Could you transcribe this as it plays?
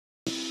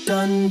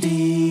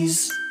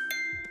Dundies.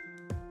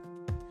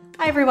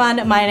 Hi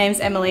everyone, my name's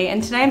Emily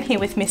and today I'm here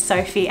with Miss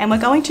Sophie and we're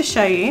going to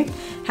show you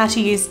how to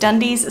use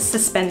Dundies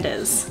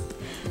suspenders.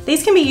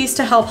 These can be used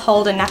to help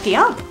hold a nappy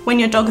up when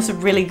your dog is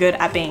really good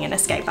at being an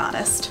escape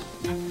artist.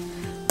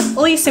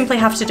 All you simply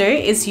have to do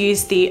is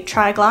use the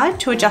tri-glide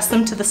to adjust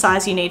them to the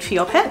size you need for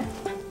your pet.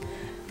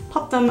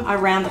 Pop them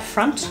around the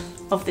front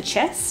of the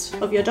chest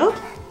of your dog.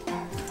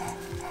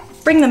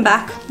 Bring them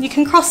back. You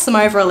can cross them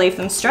over or leave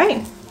them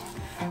straight.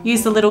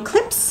 Use the little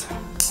clips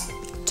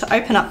to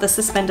open up the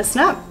suspender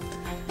snap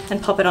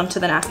and pop it onto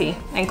the nappy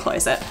and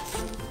close it.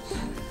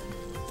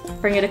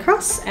 Bring it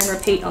across and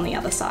repeat on the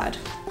other side.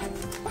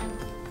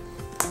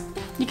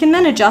 You can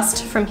then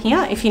adjust from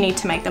here if you need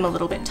to make them a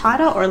little bit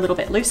tighter or a little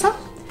bit looser.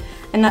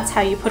 And that's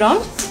how you put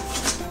on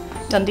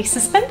Dundee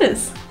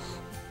suspenders.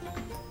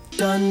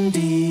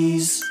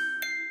 Dundies.